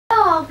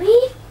Bobby.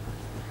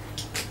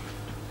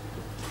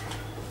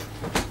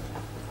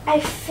 I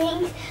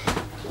think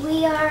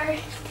we are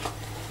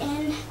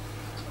in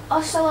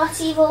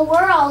Ocelot's evil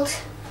world.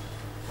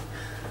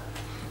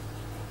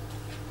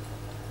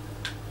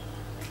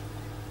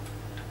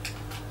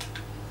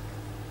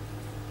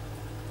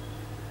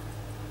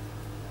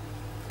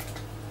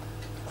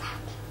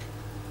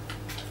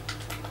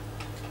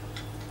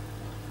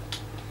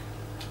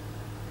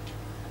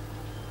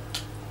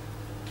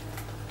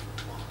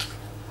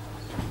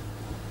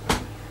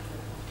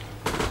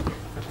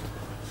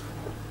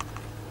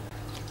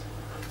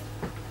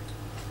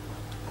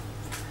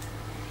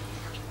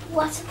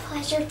 What a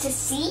pleasure to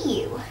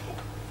see you.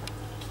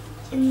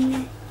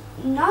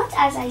 Not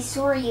as I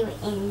saw you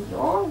in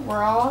your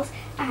world,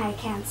 I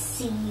can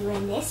see you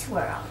in this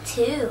world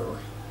too.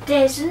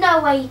 There's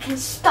no way you can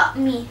stop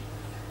me.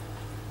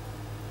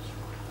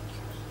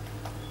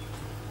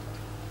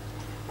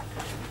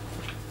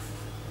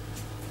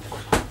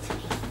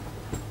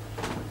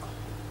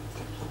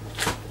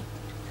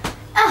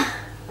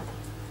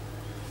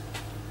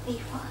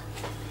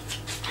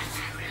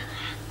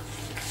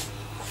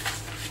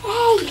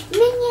 Hey,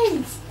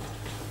 minions!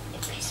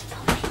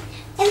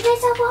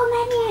 Invisible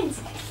minions!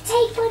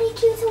 Take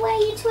Bunnycute away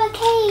into a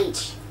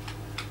cage!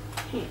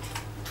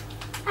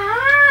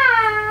 Ah!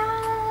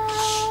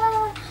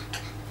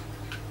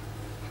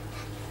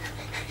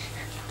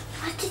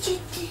 What did you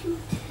do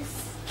this?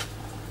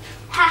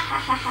 Ha ha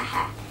ha ha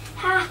ha!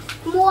 Ha!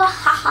 More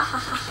ha ha ha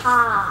ha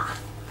ha!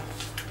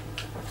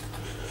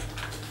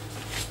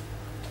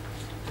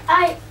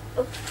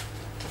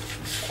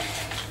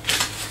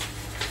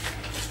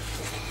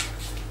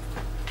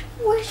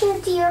 Where's your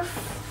dear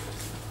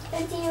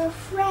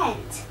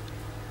friend,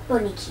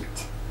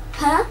 Bunnycute?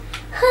 Huh?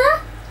 Huh?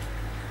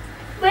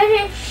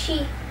 Where is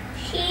she?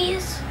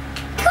 She's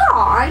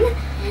gone?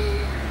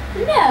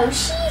 No,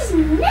 she's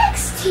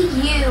next to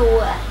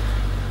you.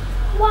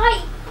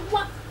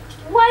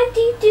 Why do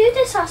you do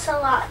this,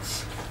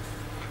 Ocelot?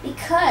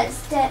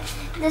 Because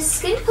the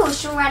skin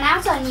potion ran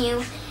out on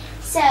you,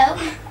 so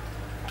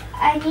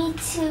I need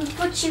to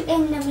put you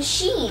in the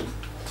machine.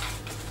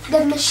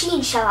 The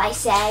machine, shall I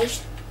say.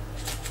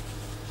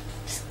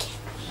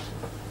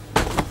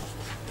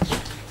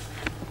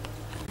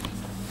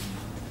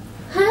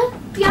 Huh?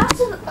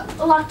 Evil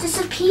Ocelot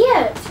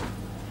disappeared.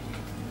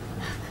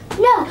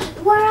 No,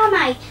 where am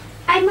I?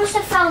 I must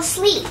have fell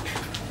asleep.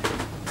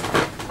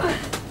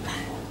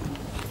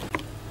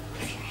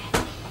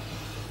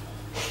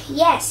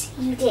 Yes,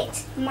 you did.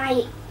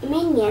 My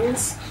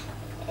minions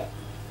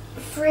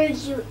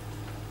threw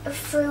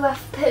a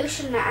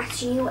potion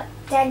at you,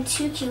 then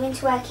took you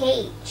into a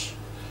cage.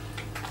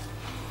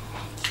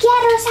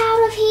 Get us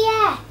out of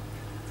here!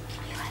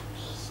 You and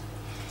me.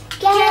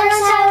 Get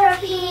us out of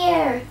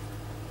here!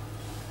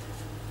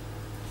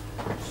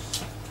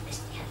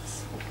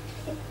 Yes.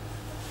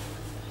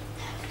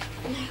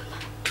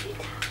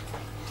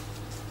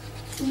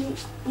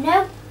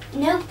 No,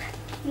 nope,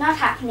 not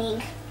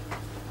happening.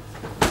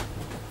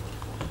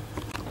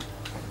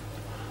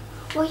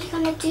 What are you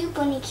gonna do,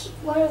 Bunnycute?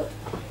 What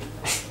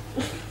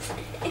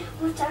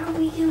are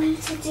we going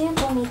to do,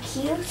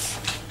 Bunnycute?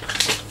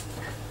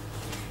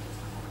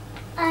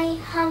 I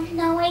have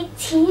no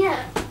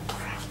idea.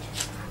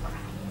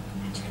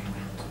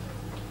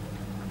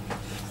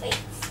 Wait.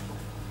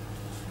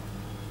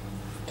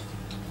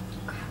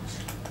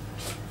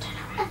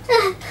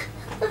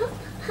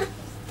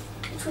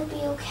 It will be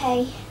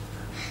okay,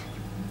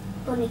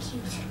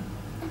 Bunnycute.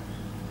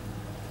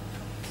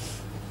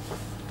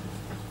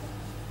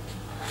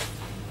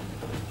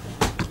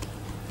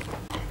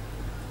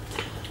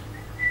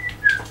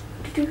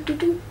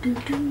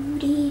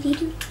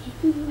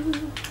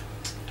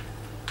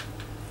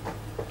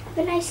 Have a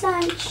nice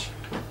lunch.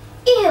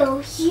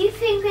 Ew, you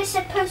think we're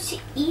supposed to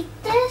eat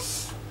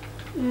this?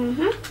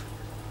 Mm-hmm.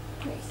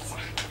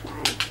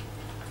 Exactly.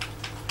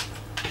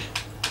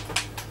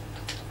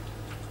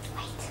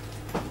 Wait.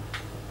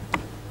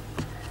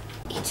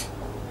 Eat.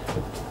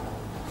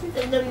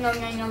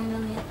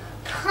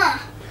 Huh.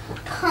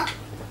 Huh.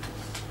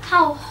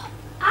 How?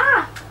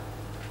 Ah!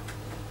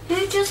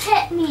 Who just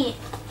hit me?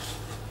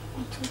 I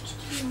told you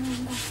to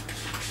remember.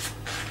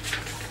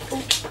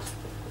 Oh.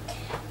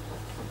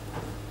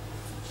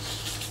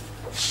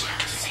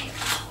 Shall say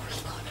how we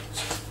got it.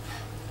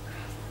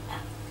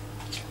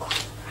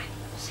 Right,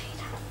 say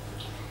that.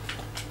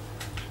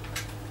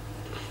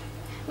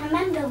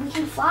 Remember, we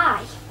can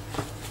fly.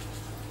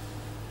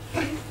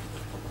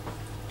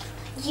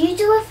 You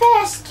do it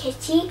first,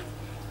 Kitty.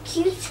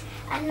 Cute.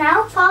 And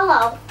now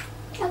follow.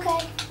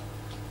 Okay.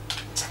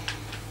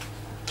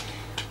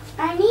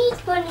 I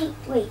need Bunny.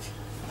 Wait.